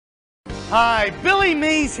Hi, Billy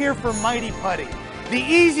Mays here for Mighty Putty, the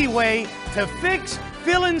easy way to fix,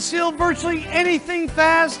 fill and seal virtually anything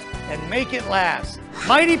fast and make it last.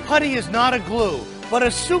 Mighty Putty is not a glue, but a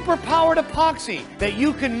super-powered epoxy that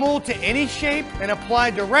you can mold to any shape and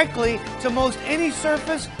apply directly to most any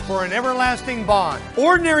surface for an everlasting bond.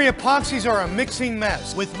 Ordinary epoxies are a mixing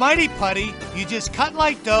mess. With Mighty Putty, you just cut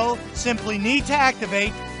like dough, simply need to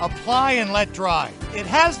activate, apply, and let dry. It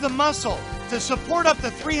has the muscle to support up to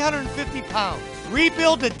 350 pounds.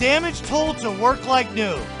 Rebuild the damaged tool to work like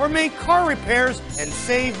new, or make car repairs and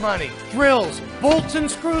save money. Drills, bolts,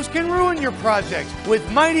 and screws can ruin your projects. With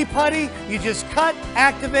Mighty Putty, you just cut,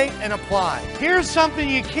 activate, and apply. Here's something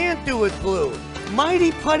you can't do with glue.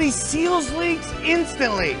 Mighty Putty seals leaks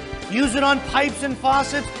instantly. Use it on pipes and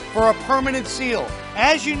faucets for a permanent seal.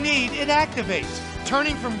 As you need, it activates,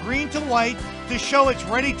 turning from green to white to show it's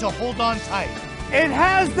ready to hold on tight. It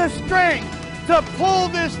has the strength to pull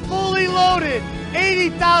this fully loaded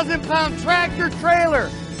 80,000-pound tractor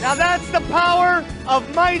trailer. Now that's the power of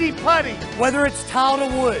Mighty Putty. Whether it's tile to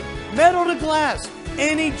wood, metal to glass,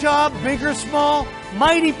 any job, big or small,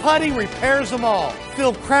 Mighty Putty repairs them all.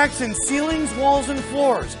 Fill cracks in ceilings, walls, and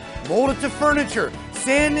floors. Mold it to furniture,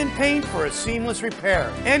 sand and paint for a seamless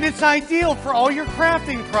repair. And it's ideal for all your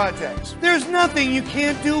crafting projects. There's nothing you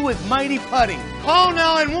can't do with Mighty Putty. Call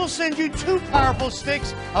now and we'll send you 2 powerful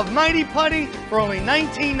sticks of Mighty Putty for only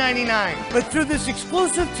 $19.99. But through this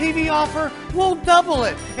exclusive TV offer, we'll double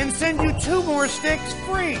it and send you 2 more sticks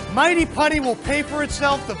free. Mighty Putty will pay for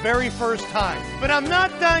itself the very first time. But I'm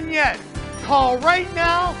not done yet. Call right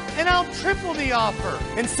now and I'll triple the offer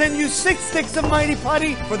and send you 6 sticks of Mighty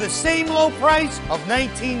Putty for the same low price of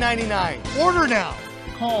 $19.99. Order now.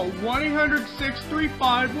 Call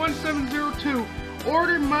 1-800-635-1702.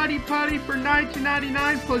 Order Mighty Putty for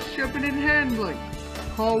 $19.99 plus shipping and handling.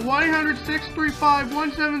 Call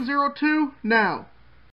 1-800-635-1702 now.